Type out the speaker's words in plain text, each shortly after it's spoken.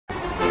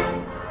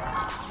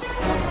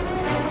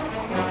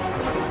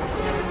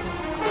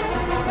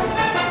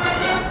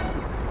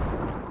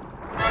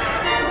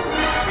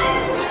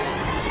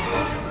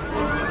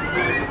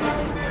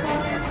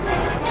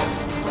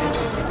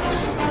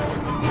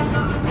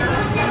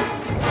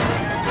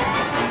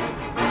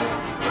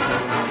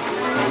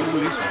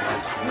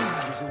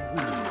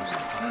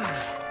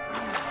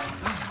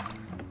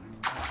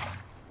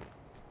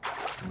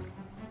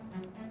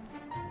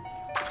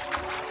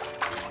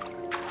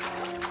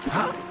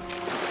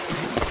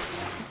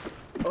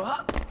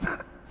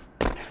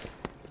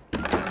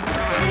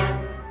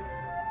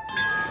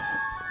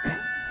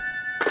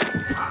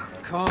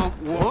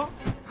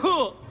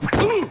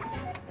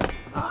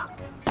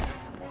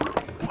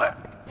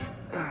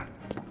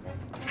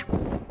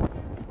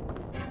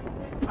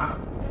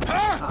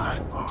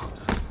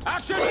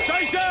Action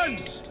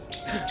stations!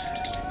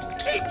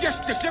 He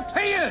just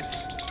disappeared!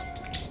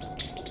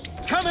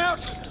 Come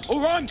out,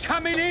 or I'm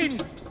coming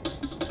in!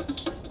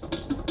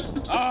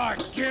 I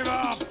give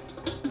up!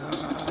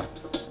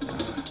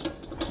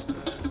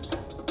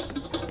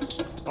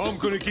 I'm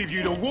gonna give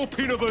you the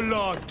whooping of a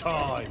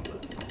lifetime!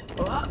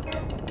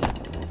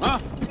 Huh?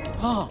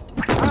 Oh.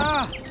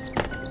 Ah!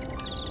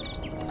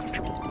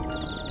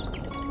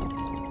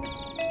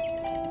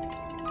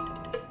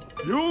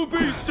 You'll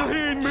be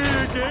seeing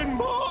me again,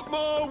 mark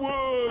my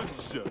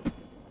words!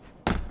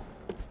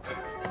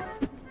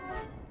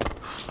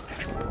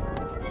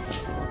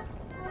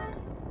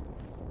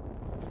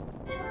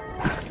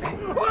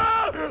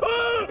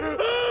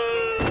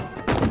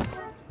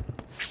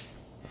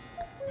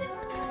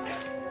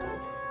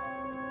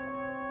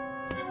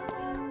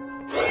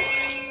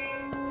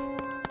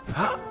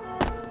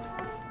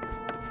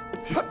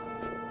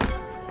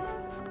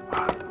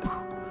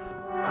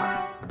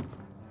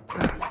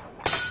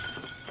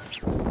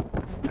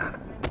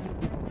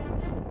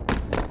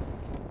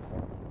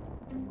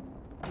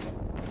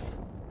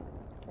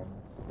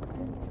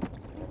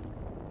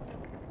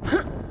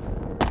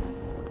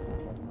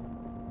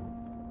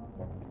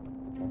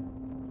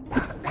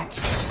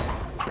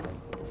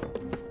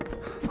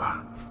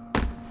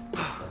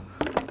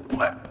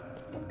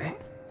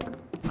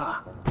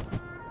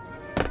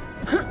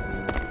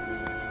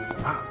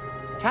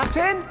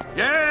 Captain?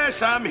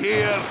 Yes, I'm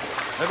here.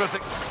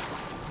 Everything...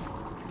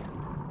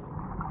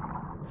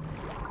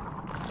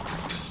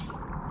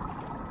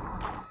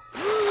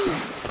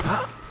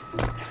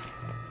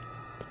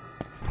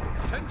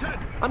 Tintin!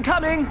 I'm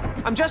coming!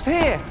 I'm just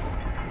here!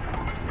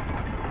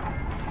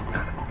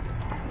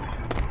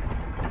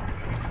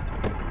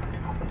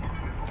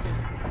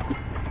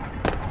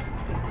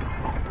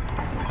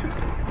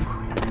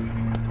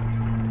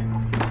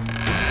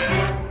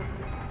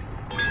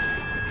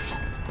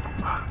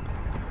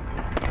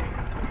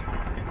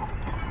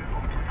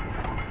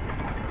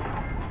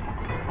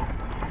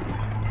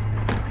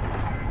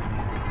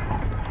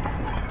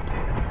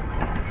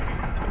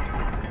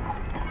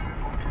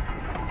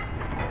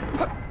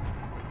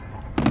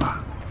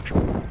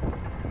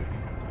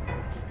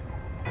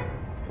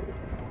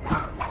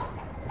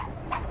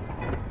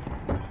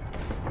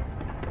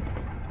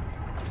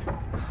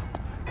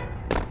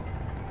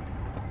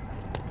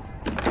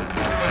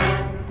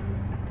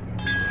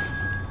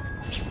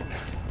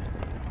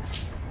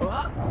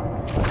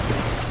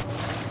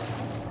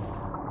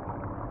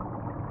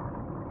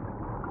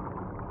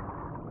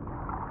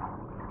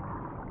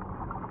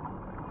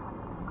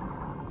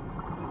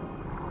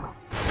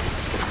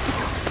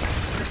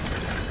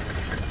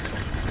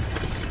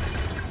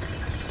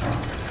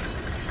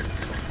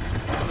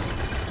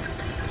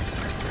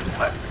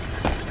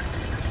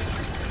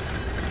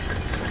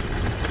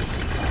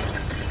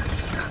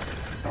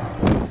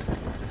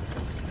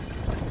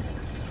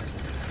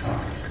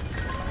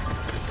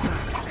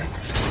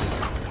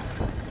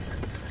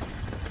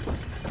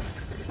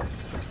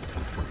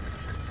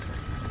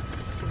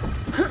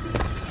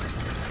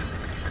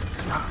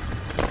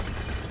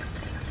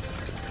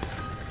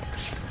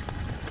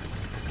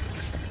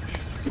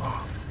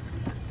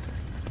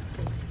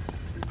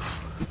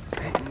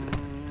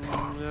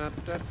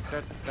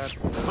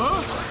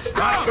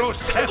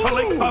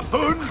 Macrocephalic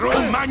buffoon,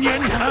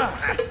 Romanian!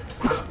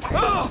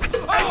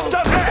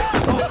 Enter there!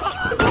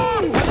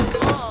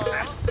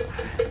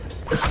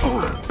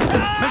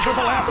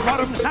 Miserable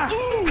earthworms!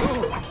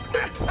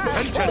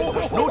 Tintin,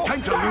 there's no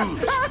time to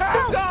lose!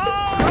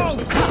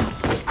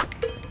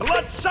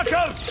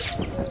 Bloodsuckers!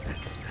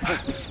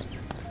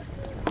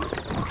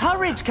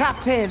 Courage,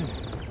 Captain!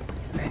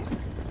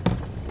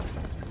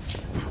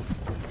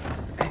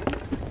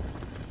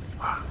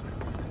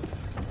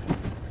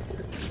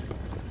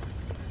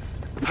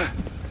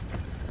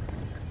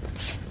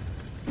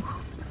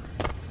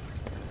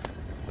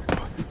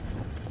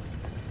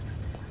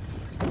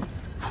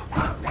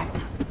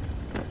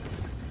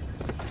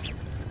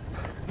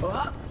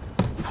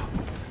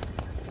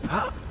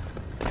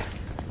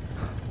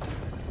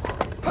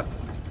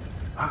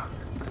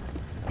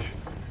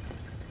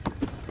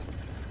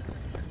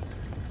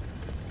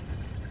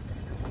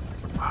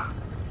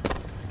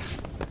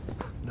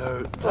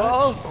 No,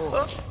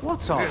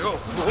 What's on?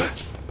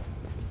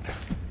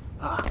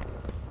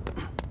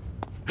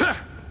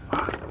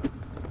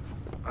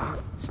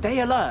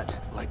 Stay alert.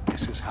 like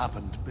this has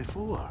happened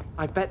before.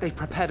 I bet they've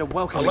prepared a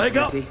welcome leg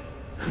up. committee.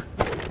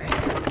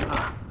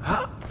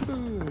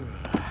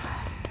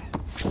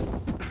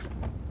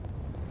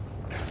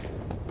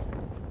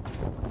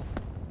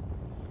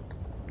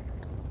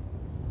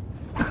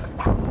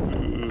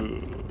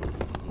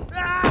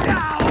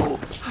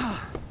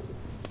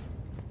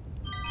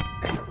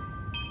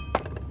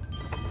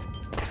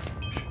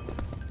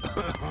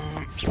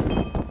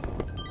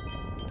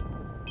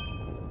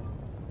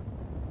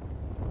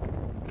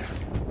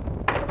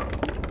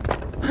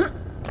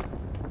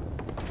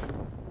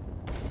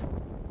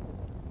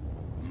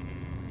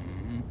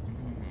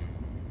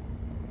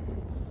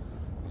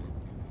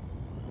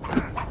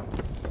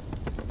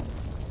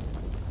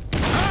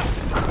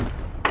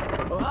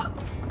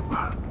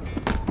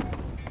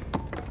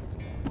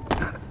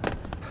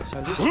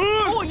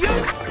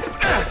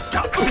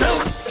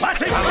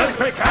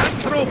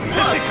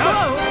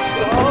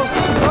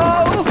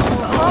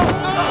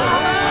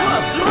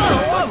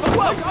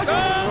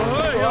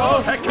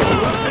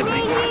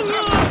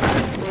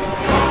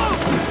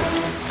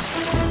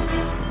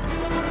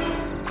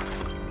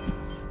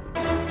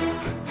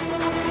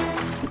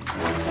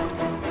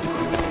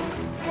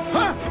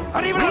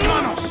 ¡Arriba las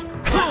manos!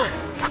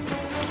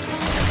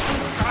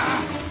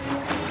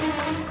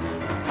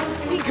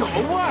 He got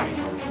away.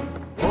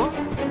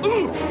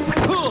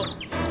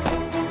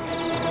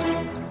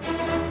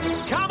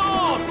 Come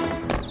on!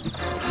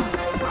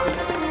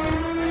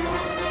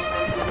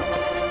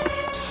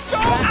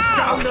 Stop!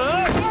 Down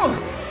there!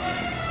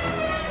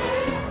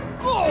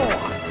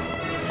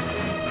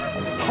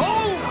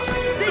 Hold!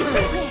 This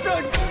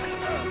instant!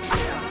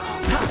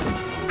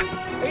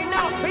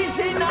 Enough is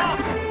enough!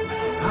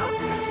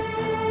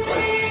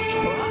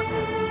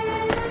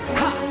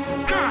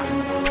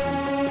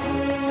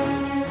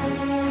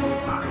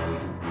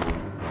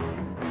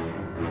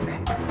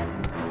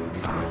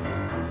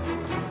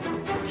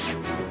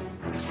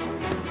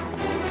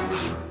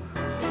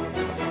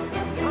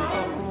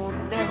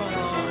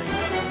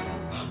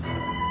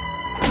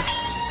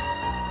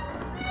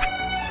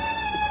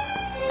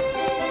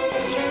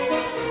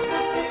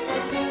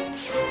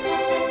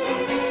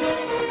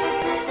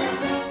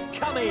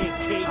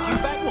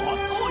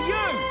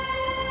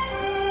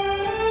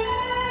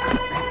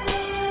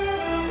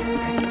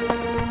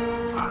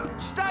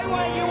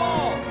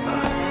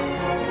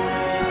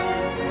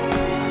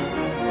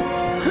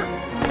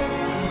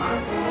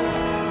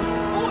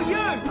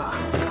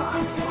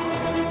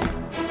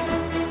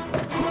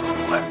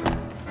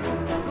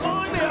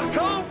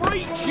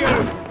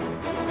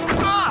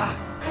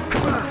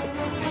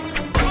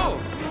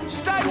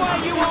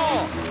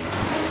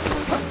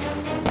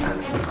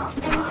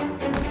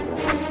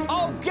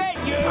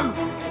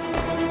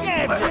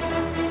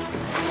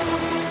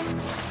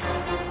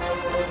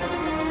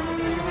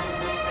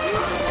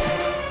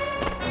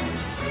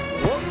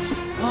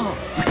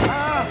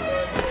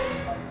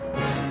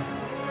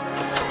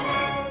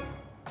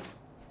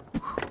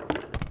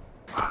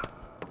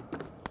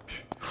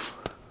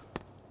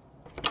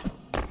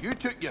 You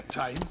took your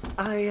time.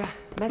 I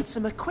met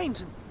some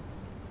acquaintance.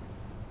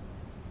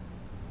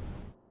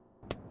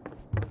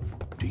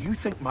 Do you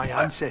think my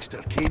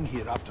ancestor came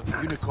here after the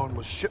unicorn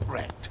was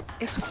shipwrecked?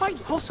 It's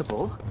quite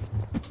possible.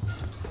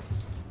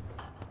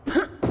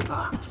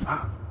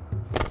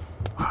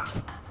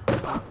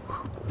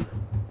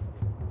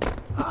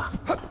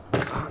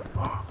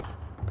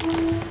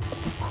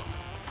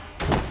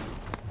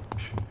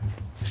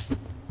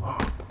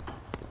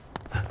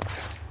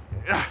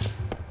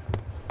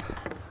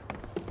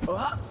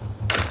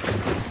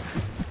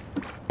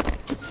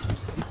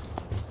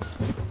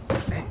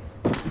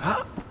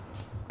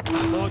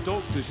 My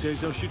doctor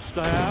says I should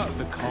stay out of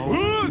the cold.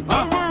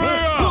 Over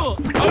here!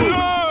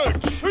 Alert!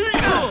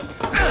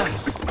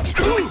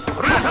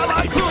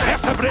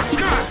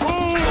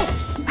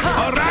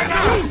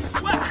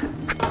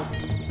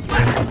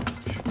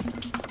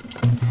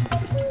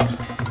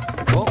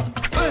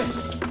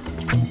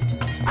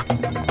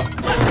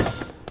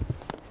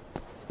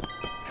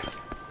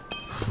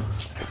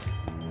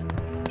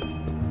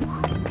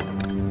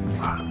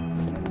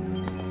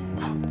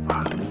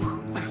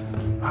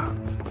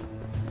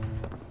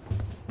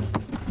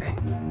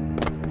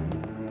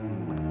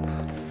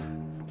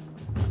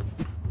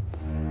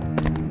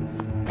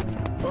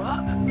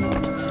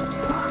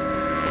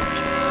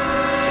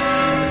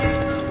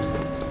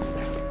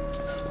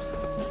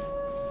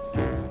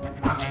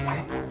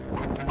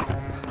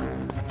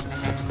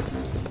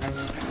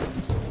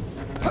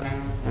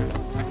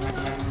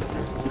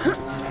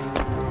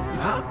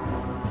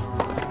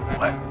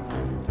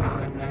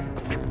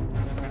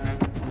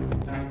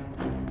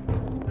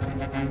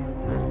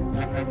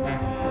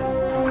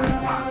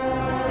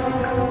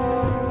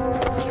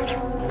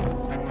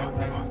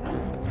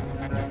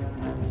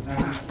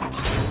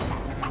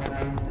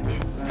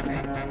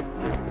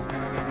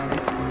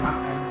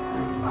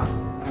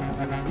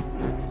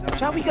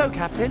 Shall we go,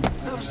 Captain?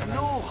 There's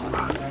no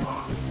hurry.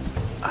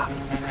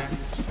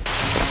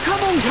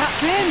 Come on,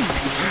 Captain!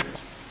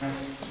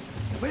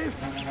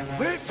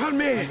 Wait for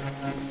me!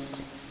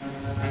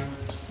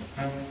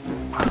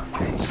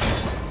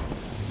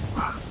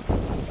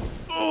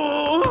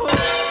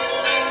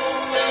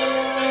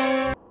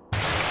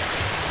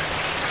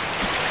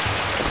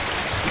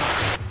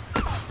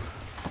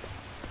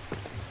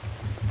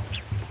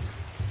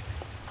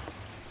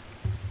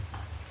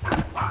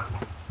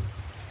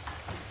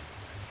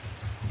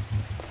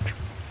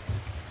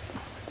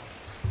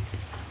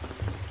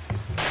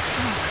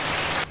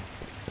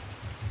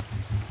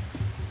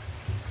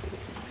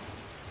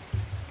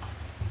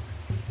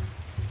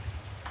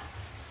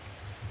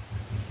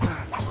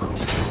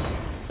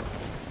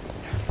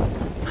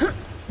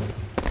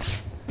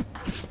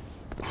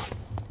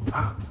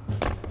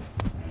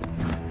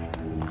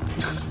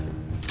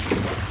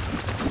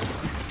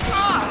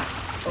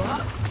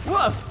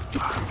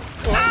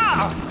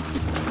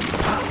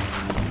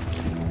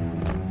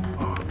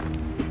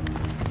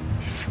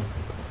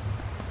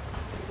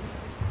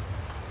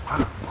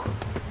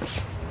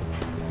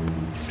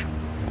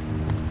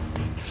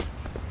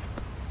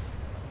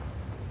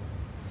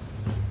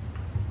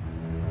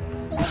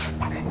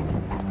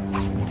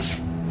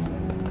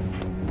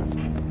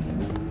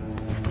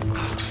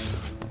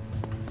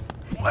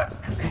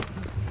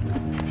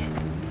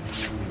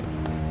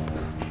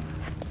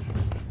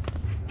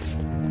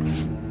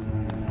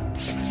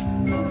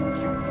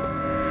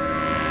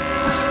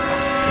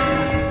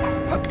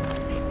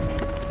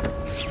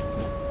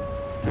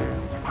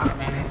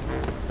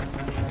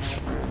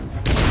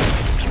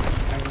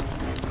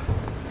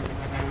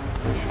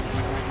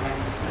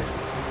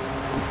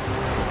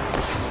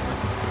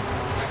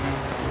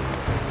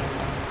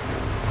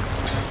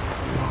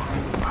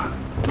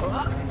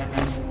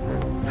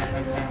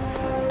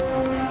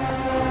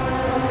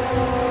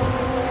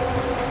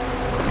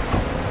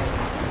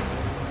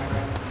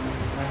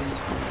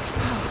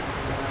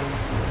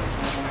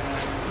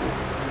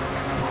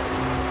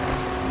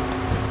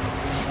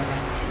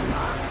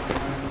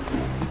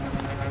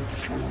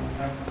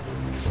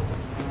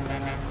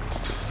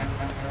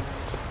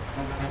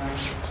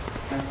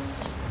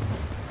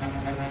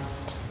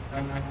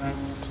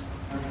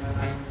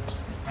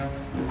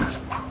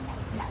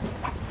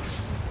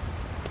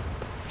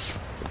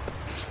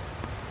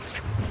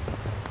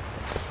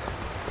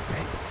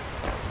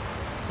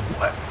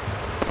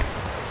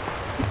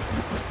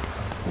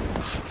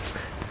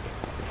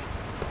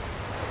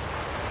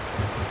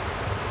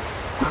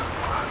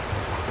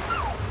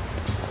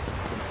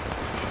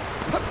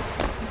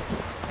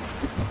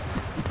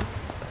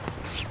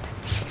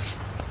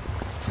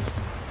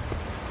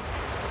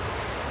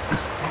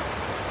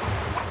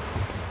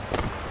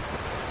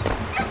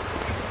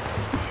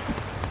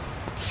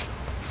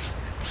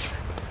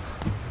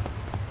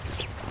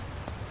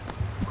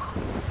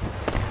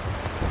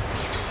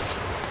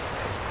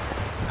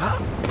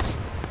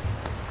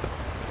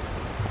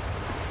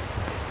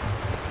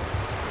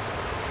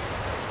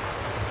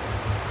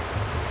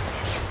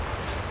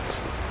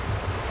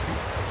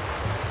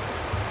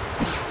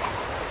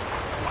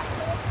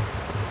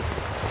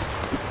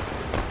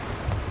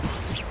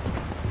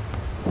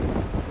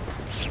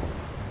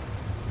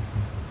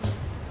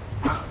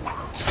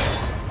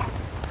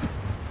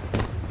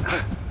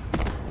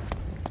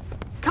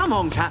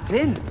 Come on,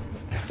 Captain.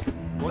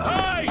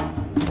 Hey!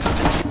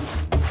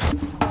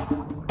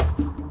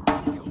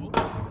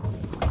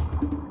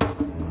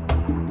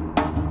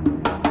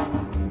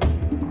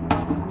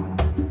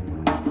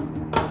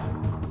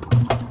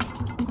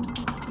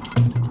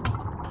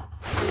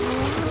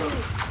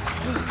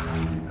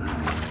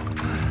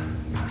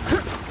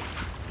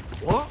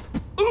 What?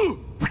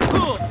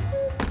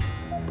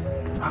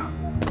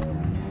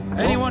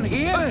 Anyone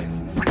here?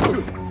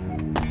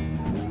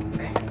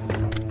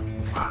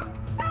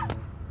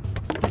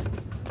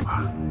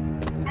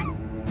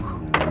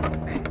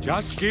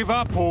 Just give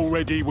up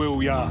already,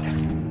 will ya?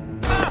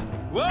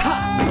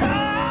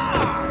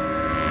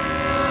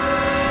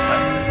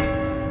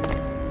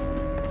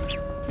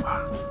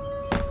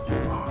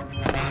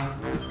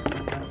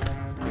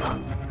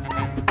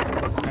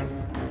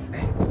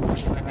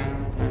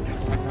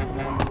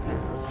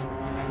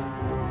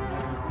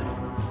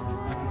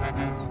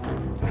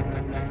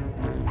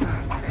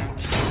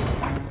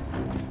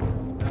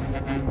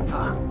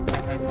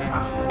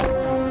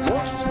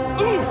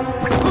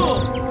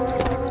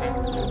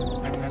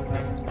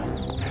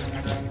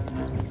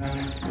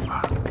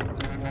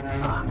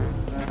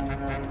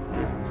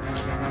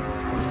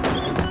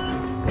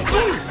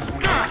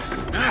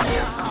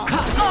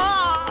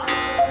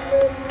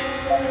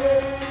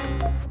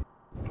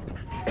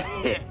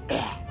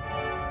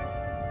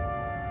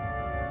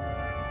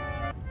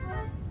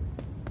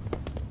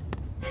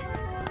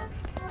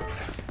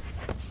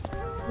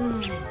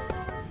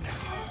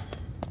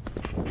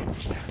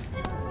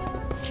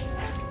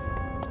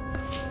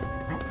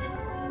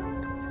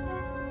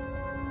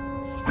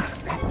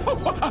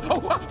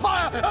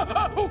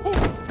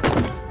 Fire!